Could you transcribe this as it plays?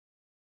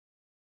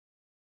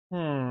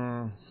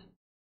Hmm.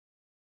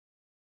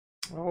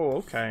 Oh,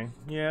 okay.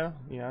 Yeah,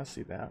 I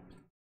see that.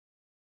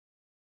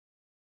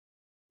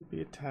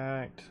 Be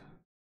attacked.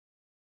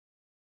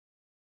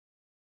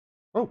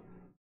 Oh.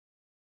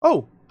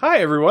 Oh, hi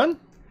everyone.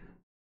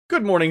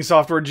 Good morning,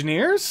 software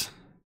engineers.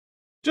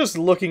 Just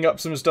looking up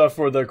some stuff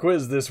for the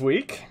quiz this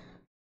week.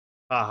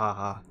 Ha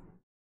ha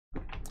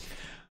ha.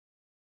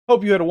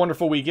 Hope you had a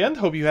wonderful weekend.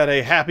 Hope you had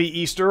a happy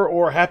Easter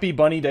or happy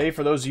Bunny Day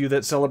for those of you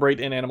that celebrate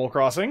in Animal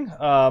Crossing.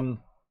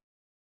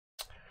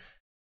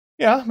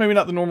 Yeah, maybe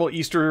not the normal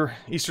Easter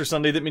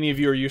Sunday that many of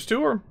you are used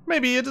to, or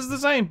maybe it is the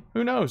same.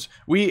 Who knows?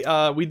 We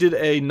did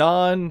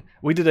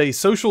a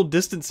social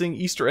distancing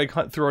Easter egg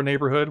hunt through our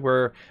neighborhood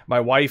where my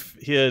wife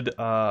hid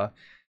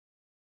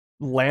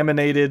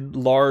laminated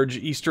large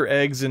Easter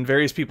eggs in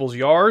various people's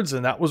yards,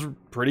 and that was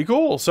pretty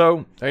cool.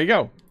 So there you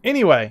go.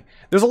 Anyway,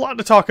 there's a lot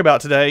to talk about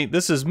today.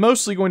 This is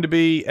mostly going to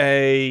be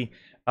a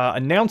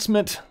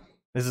announcement.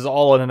 This is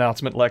all an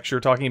announcement lecture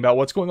talking about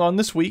what's going on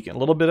this week and a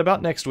little bit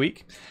about next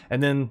week.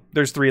 And then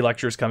there's 3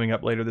 lectures coming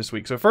up later this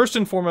week. So first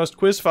and foremost,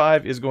 Quiz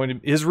 5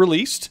 is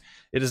released.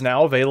 It is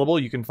now available.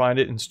 You can find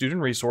it in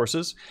student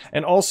resources.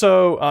 And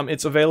also,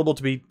 it's available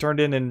to be turned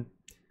in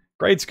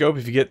Gradescope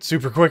if you get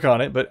super quick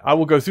on it. But I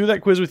will go through that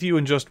quiz with you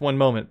in just one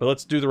moment. But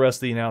let's do the rest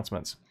of the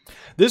announcements.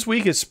 This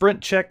week is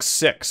Sprint Check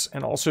 6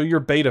 and also your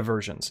beta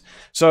versions.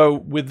 So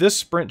with this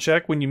Sprint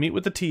Check, when you meet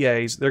with the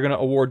TAs, they're going to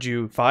award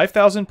you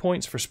 5,000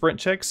 points for Sprint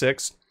Check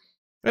 6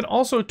 and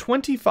also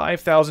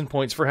 25,000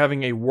 points for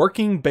having a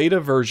working beta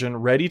version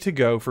ready to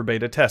go for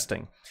beta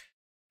testing.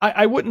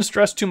 I wouldn't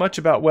stress too much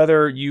about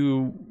whether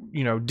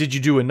did you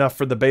do enough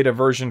for the beta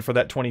version for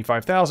that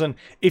 25,000.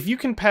 If you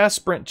can pass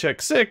Sprint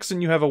Check 6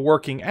 and you have a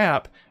working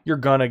app, you're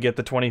gonna get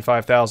the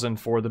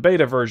 25,000 for the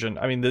beta version.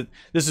 I mean,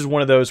 this is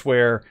one of those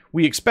where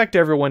we expect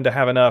everyone to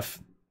have enough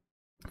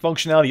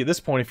functionality at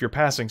this point if you're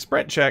passing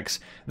Sprint checks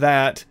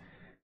that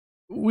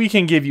we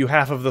can give you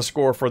half of the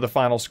score for the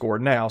final score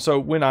now. So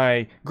when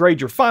I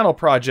grade your final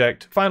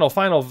project, final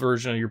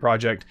version of your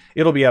project,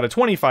 it'll be out of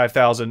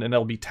 25,000 and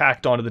it'll be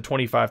tacked onto the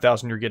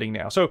 25,000 you're getting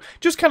now. So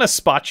just kind of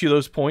spot you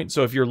those points.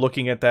 So if you're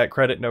looking at that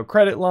credit, no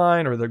credit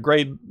line or the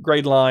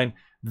grade line,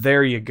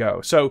 there you go.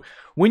 So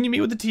when you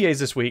meet with the TAs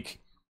this week,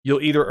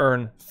 you'll either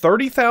earn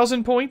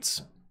 30,000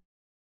 points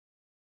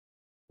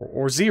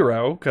or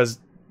 0, because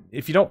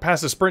if you don't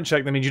pass a sprint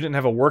check, that means you didn't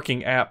have a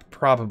working app,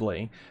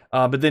 probably.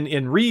 But then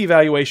in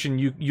re-evaluation,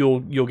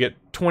 you'll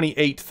get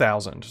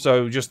 28,000.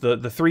 So just the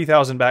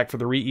 3,000 back for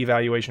the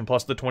re-evaluation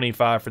plus the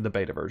 25 for the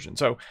beta version.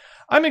 So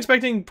I'm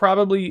expecting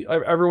probably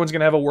everyone's going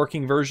to have a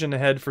working version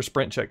ahead for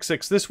Sprint Check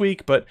 6 this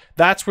week, but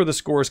that's where the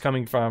score is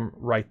coming from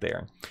right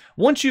there.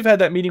 Once you've had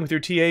that meeting with your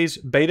TAs,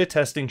 beta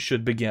testing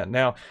should begin.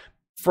 Now,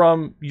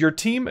 from your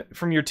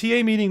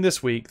TA meeting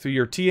this week through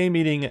your TA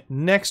meeting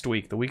next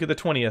week, the week of the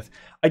 20th,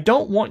 I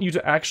don't want you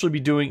to actually be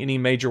doing any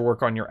major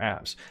work on your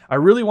apps. I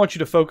really want you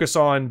to focus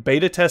on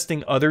beta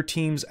testing other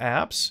teams'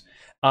 apps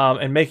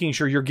and making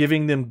sure you're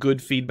giving them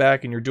good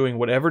feedback and you're doing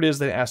whatever it is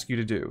they ask you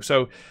to do.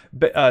 So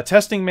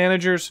testing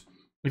managers,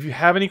 if you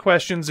have any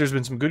questions, there's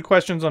been some good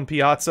questions on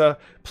Piazza.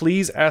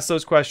 Please ask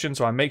those questions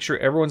so I make sure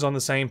everyone's on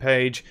the same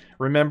page.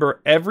 Remember,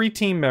 every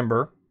team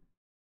member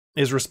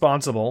is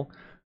responsible,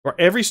 or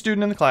every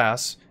student in the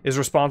class is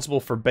responsible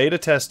for beta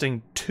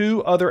testing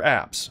 2 other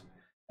apps.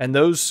 And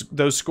those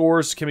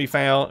scores can be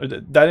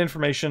found, that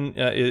information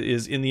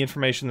is in the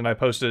information that I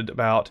posted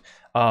about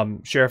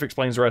Sheriff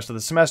Explains the Rest of the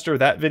Semester,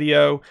 that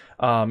video.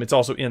 It's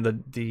also in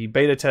the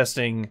beta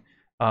testing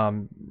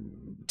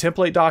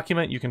template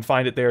document. You can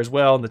find it there as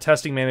well. And the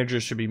testing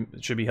managers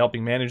should be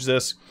helping manage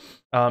this.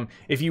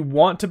 If you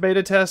want to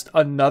beta test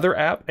another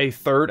app, a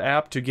 3rd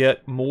app, to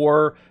get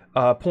more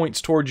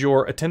points towards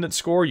your attendance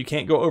score, you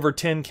can't go over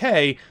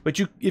 10K, but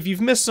if you've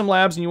missed some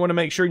labs and you want to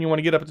make sure and you want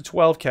to get up to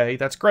 12K,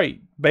 that's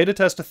great. Beta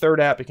test a 3rd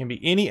app. It can be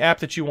any app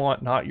that you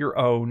want, not your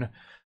own,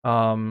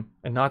 and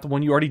not the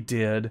one you already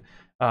did,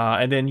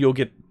 and then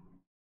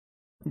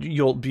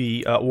you'll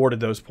be awarded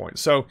those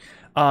points. So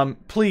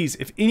please,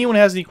 if anyone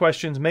has any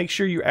questions, make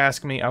sure you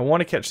ask me. I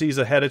want to catch these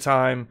ahead of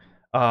time,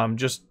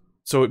 just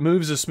so it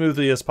moves as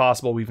smoothly as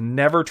possible. We've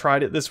never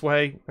tried it this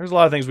way. There's a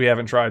lot of things we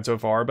haven't tried so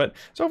far, but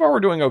so far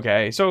we're doing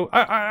okay. So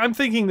I'm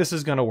thinking this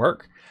is going to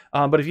work.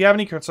 But if you have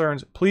any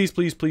concerns, please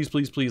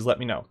let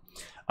me know.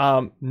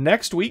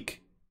 Next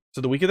week,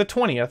 so the week of the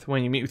 20th,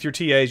 when you meet with your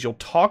TAs, you'll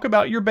talk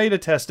about your beta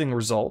testing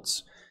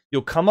results.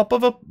 You'll come up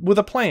with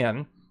a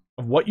plan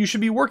of what you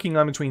should be working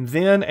on between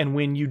then and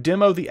when you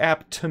demo the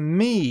app to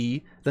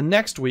me the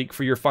next week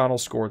for your final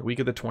score, the week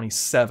of the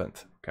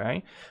 27th.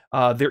 Okay,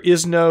 there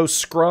is no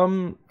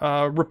Scrum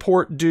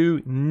report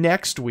due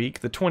next week,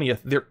 the 20th.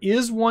 There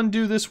is one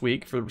due this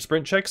week for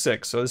Sprint Check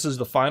 6, so this is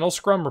the final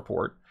Scrum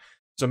report,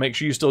 so make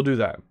sure you still do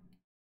that.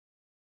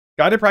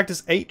 Guided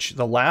Practice H,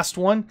 the last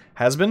one,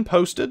 has been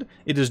posted.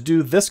 It is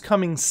due this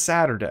coming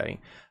Saturday.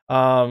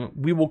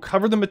 We will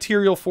cover the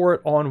material for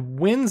it on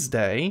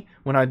Wednesday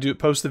when I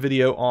post the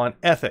video on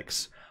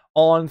ethics.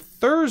 On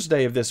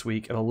Thursday of this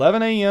week at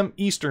 11 a.m.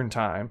 Eastern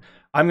Time,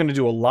 I'm going to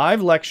do a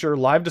live lecture,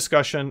 live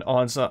discussion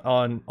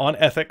on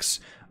ethics,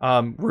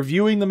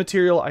 reviewing the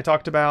material I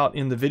talked about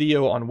in the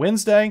video on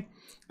Wednesday,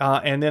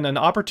 and then an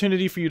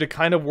opportunity for you to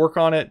kind of work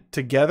on it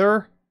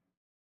together,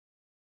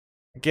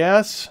 I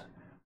guess.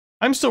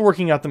 I'm still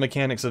working out the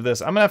mechanics of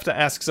this. I'm going to have to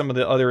ask some of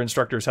the other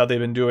instructors how they've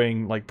been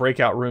doing like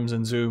breakout rooms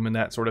in Zoom and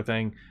that sort of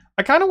thing.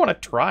 I kind of want to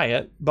try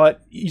it,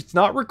 but it's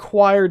not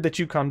required that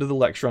you come to the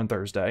lecture on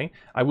Thursday.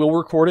 I will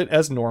record it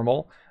as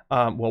normal.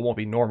 Well, it won't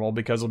be normal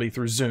because it'll be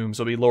through Zoom,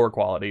 so it'll be lower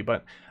quality,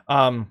 but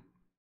I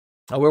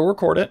will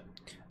record it.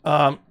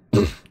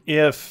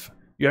 If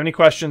you have any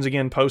questions,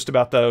 again, post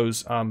about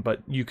those,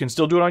 but you can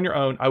still do it on your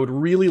own. I would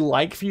really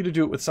like for you to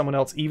do it with someone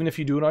else, even if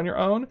you do it on your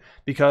own,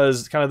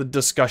 because kind of the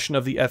discussion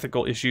of the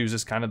ethical issues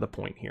is kind of the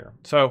point here.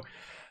 So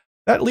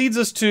that leads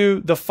us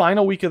to the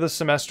final week of the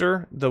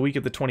semester, the week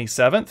of the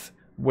 27th,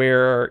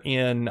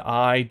 wherein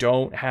I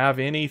don't have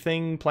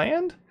anything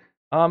planned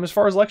as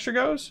far as lecture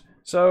goes.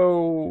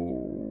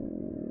 So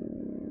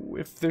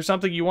if there's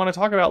something you want to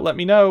talk about, let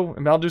me know,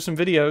 and I'll do some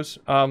videos.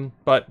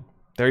 But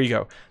there you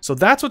go. So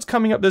that's what's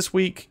coming up this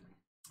week.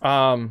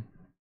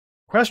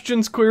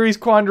 Questions, queries,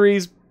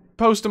 quandaries,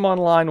 post them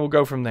online. We'll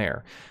go from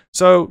there.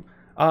 So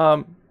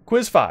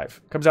quiz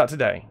 5 comes out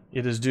today.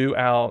 It is due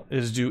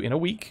in a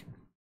week,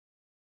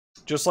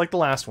 just like the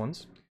last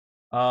ones.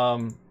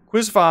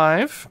 Quiz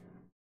 5,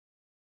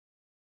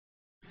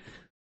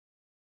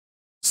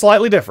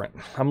 slightly different.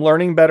 I'm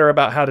learning better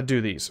about how to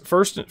do these.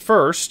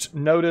 First,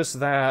 notice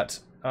that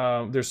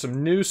there's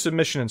some new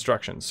submission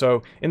instructions.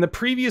 So in the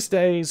previous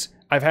days,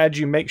 I've had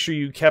you make sure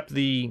you kept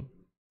the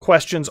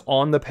questions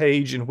on the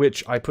page in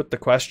which I put the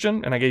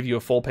question, and I gave you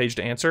a full page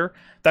to answer.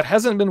 That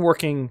hasn't been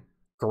working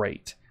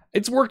great.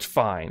 It's worked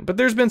fine, but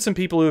there's been some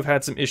people who have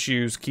had some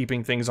issues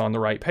keeping things on the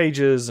right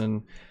pages,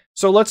 and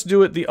so let's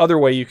do it the other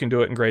way you can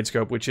do it in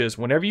Gradescope, which is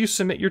whenever you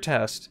submit your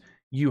test,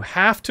 you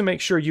have to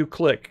make sure you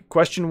click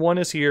question 1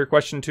 is here,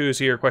 question 2 is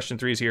here, question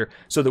 3 is here,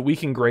 so that we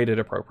can grade it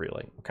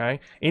appropriately, okay?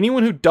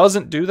 Anyone who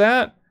doesn't do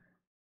that,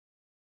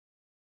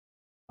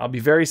 I'll be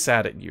very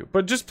sad at you.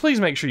 But just please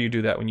make sure you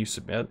do that when you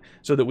submit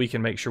so that we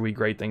can make sure we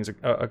grade things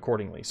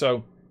accordingly.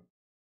 So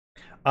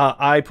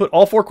I put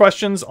all 4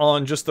 questions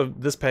on just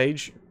this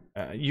page.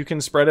 You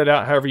can spread it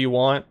out however you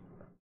want.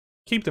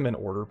 Keep them in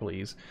order,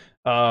 please.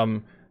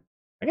 I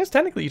guess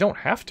technically you don't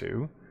have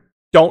to.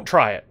 Don't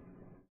try it.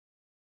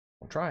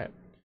 Don't try it.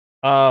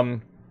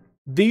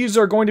 These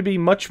are going to be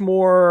much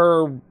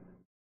more...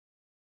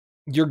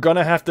 You're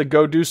gonna have to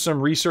go do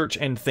some research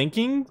and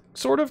thinking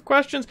sort of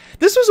questions.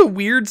 This was a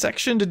weird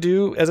section to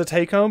do as a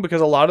take-home because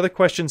a lot of the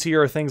questions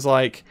here are things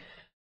like,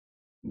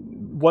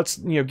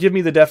 give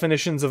me the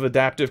definitions of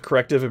adaptive,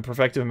 corrective, and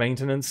perfective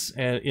maintenance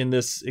in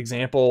this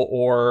example,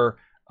 or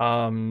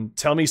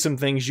tell me some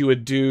things you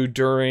would do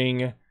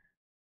during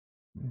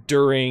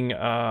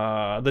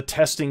the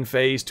testing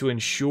phase to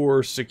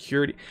ensure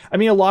security. I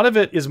mean, a lot of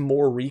it is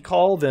more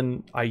recall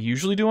than I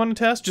usually do on a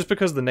test, just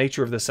because of the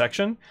nature of this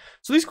section.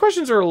 So these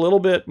questions are a little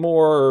bit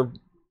more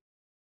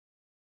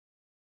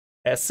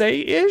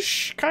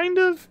essay-ish, kind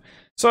of.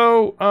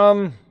 So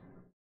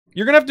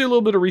you're gonna have to do a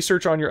little bit of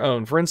research on your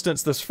own. For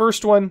instance, this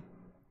first one,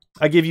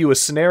 I give you a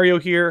scenario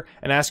here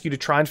and ask you to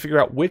try and figure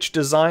out which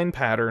design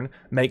pattern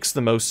makes the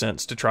most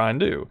sense to try and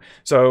do.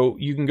 So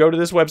you can go to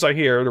this website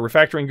here, the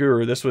Refactoring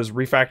Guru. This was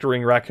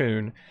Refactoring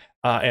Raccoon,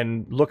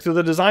 and look through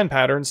the design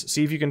patterns,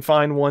 see if you can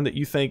find one that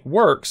you think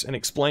works and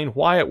explain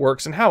why it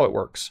works and how it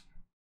works.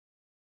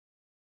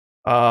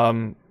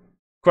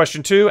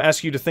 Question 2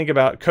 asks you to think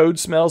about code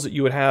smells that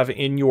you would have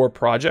in your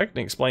project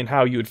and explain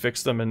how you would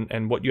fix them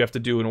and what you have to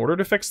do in order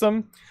to fix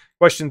them.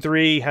 Question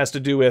 3 has to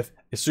do with,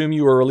 assume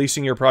you are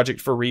releasing your project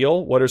for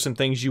real. What are some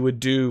things you would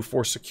do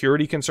for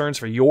security concerns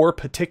for your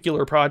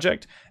particular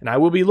project? And I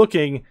will be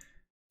looking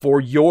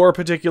for your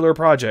particular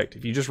project.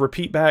 If you just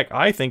repeat back,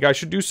 I think I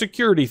should do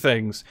security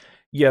things.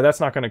 Yeah, that's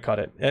not going to cut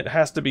it. It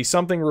has to be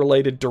something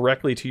related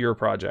directly to your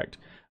project.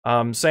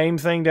 Same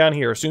thing down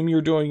here. Assume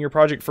you're doing your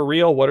project for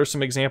real. What are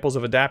some examples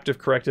of adaptive,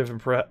 corrective, and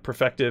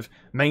perfective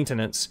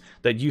maintenance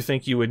that you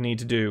think you would need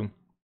to do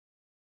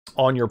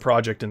on your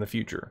project in the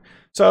future?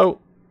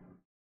 So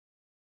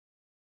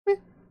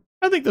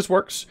I think this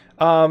works.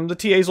 The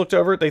TAs looked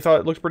over it. They thought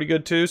it looked pretty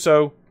good too.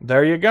 So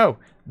there you go.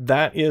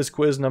 That is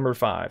quiz number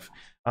 5.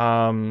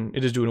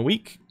 It is due in a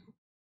week.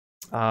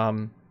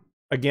 Again,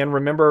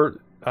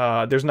 remember,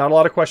 there's not a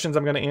lot of questions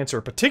I'm going to answer,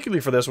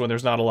 particularly for this one.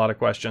 There's not a lot of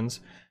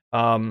questions.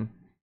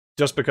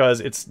 Just because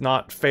it's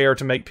not fair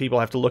to make people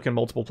have to look in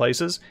multiple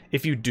places.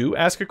 If you do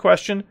ask a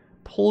question,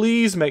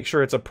 please make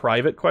sure it's a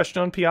private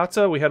question on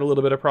Piazza. We had a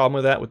little bit of problem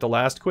with that with the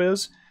last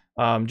quiz.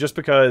 Just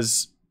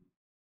because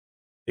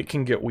it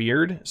can get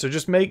weird. So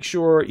just make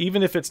sure,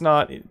 even if it's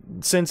not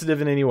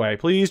sensitive in any way,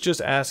 please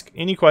just ask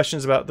any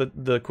questions about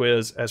the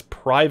quiz as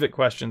private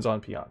questions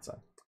on Piazza.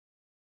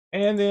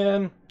 And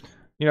then,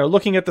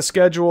 looking at the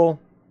schedule.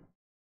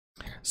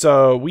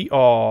 So we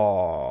are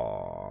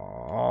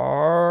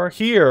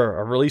here.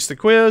 I released the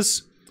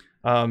quiz.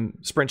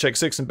 Sprint Check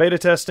 6 and beta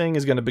testing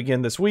is going to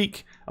begin this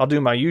week. I'll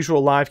do my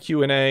usual live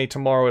Q&A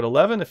tomorrow at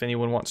 11 if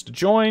anyone wants to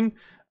join.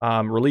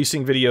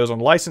 releasing videos on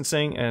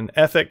licensing and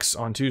ethics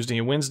on Tuesday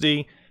and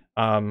Wednesday.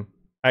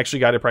 Actually,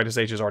 Guided Practice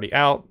H is already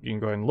out. You can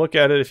go ahead and look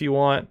at it if you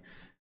want.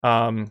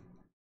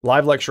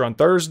 Live lecture on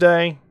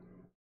Thursday.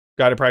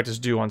 Guided Practice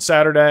due on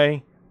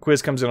Saturday.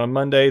 Quiz comes in on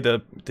Monday.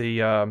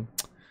 The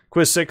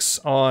Quiz 6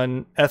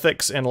 on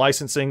ethics and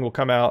licensing will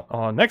come out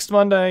on next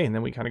Monday, and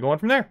then we kind of go on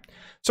from there.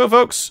 So,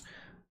 folks,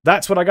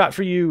 that's what I got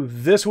for you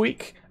this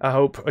week. I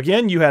hope,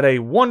 again, you had a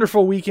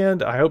wonderful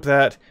weekend. I hope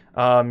that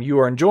you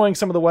are enjoying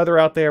some of the weather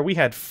out there. We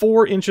had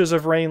 4 inches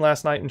of rain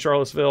last night in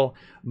Charlottesville.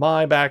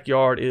 My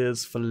backyard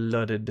is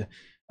flooded.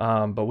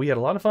 But we had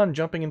a lot of fun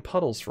jumping in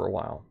puddles for a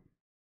while.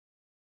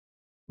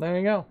 There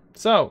you go.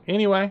 So,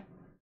 anyway,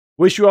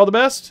 wish you all the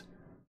best.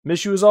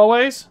 Miss you as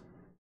always.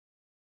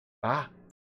 Bye.